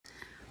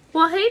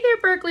Well, hey there,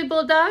 Berkeley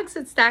Bulldogs.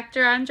 It's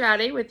Dr.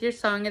 Andrade with your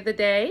Song of the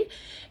Day.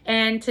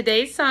 And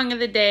today's Song of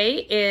the Day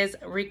is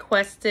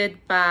requested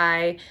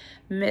by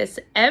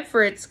Miss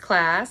Everett's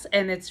class,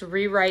 and it's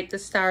Rewrite the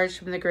Stars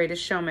from The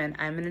Greatest Showman.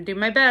 I'm going to do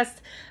my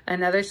best.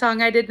 Another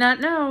song I did not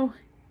know.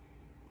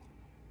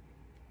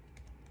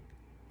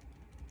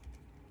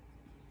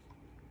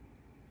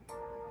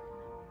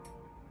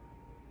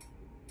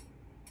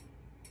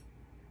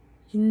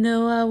 You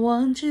know I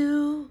want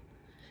you.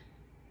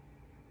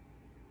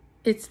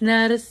 It's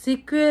not a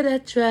secret I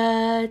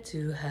try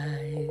to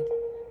hide.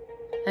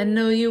 I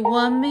know you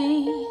want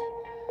me,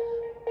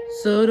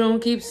 so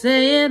don't keep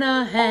saying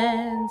our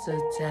hands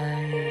are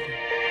tied.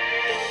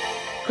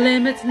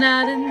 Claim it's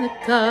not in the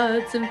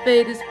cards and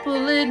fate is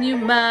pulling you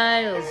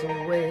miles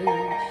away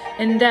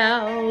and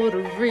out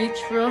of reach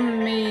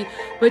from me.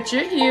 But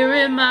you're here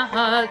in my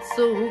heart,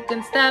 so who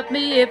can stop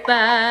me if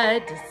I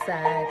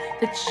decide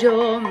that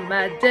you're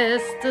my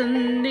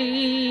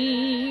destiny?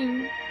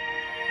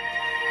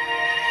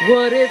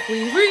 What if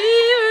we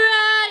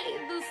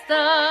rewrite the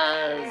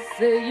stars?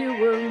 Say you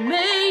were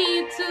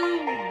made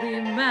to be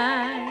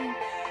mine.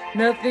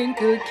 Nothing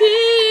could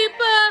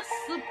keep us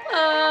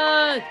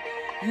apart.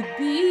 You'd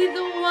be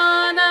the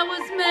one I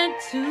was meant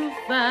to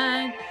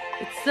find.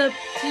 It's up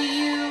to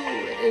you,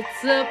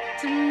 it's up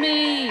to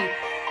me.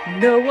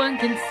 No one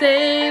can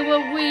say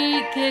what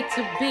we get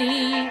to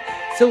be.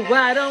 So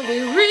why don't we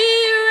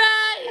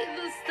rewrite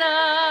the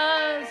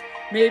stars?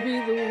 Maybe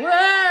the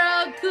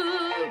world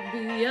could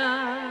be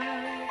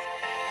ours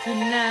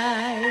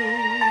tonight.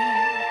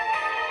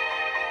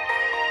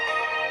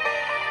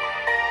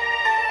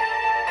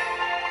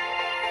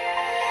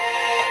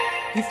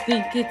 You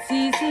think it's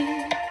easy?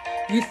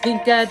 You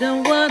think I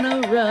don't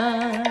wanna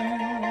run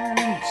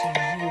to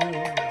you?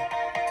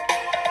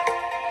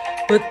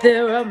 But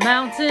there are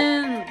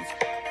mountains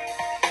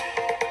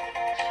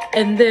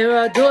and there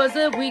are doors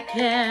that we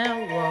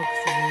can't walk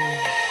through.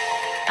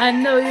 I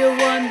know you're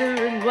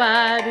wondering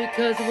why,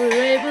 because we're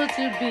able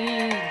to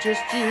be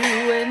just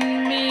you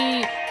and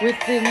me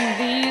within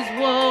these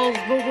walls.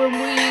 But when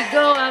we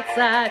go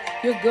outside,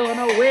 you're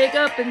gonna wake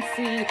up and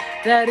see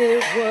that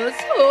it was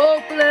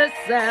hopeless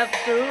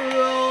after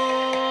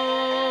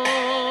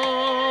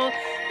all.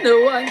 No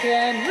one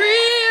can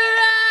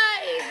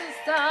rewrite the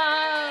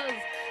stars.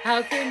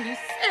 How can you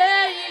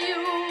say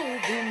you'll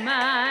be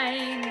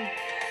mine?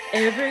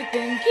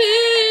 Everything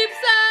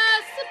keeps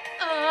us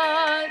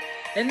apart,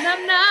 and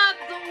I'm not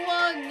the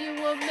one you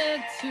were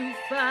meant to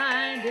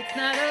find. It's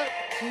not up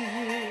to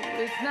you,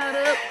 it's not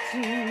up to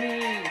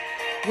me.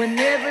 When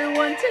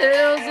everyone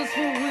tells us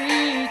who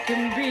we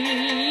can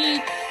be,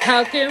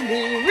 how can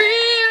we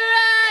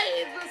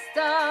rewrite the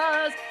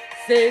stars?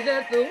 Say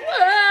that the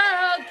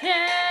world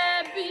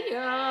can't be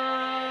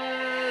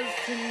ours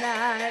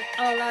tonight.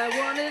 All I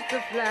want is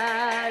to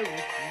fly with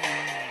you.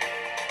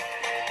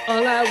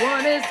 All I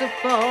want is to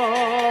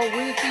fall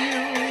with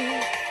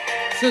you.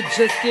 So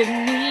just give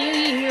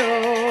me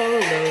all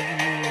of you.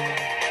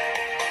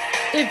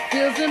 It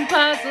feels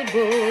impossible.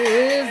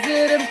 Is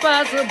it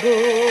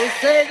impossible?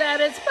 Say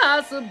that it's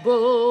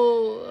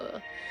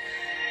possible.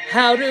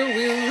 How do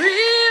we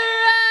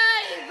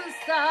rewrite the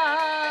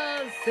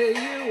stars? Say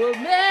you were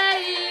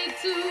made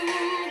to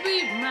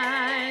be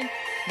mine.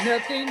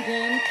 Nothing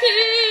can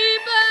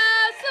keep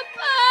us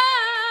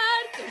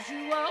apart, 'cause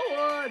you are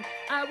one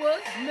I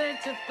was meant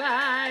to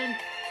find.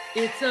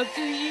 It's up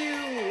to you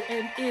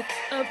and it's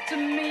up to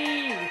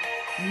me.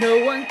 No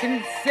one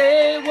can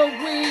say what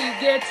we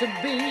get to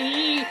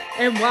be.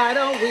 And why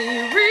don't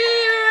we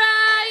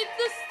rewrite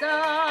the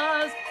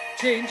stars,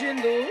 changing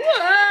the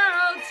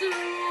world to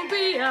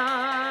be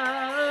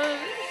ours?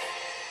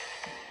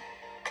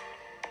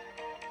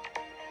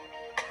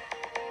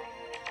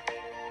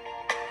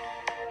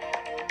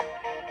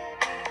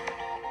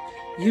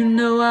 You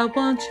know I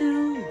want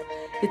you.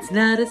 It's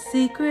not a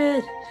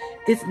secret.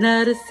 It's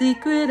not a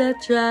secret I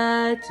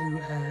try to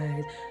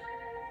hide.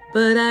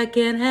 But I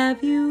can't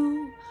have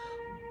you.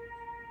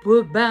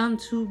 We're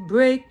bound to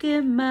break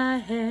and my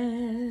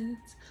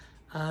hands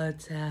are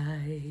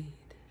tied.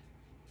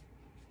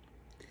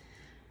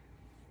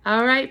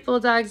 All right,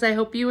 Bulldogs, I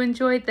hope you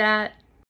enjoyed that.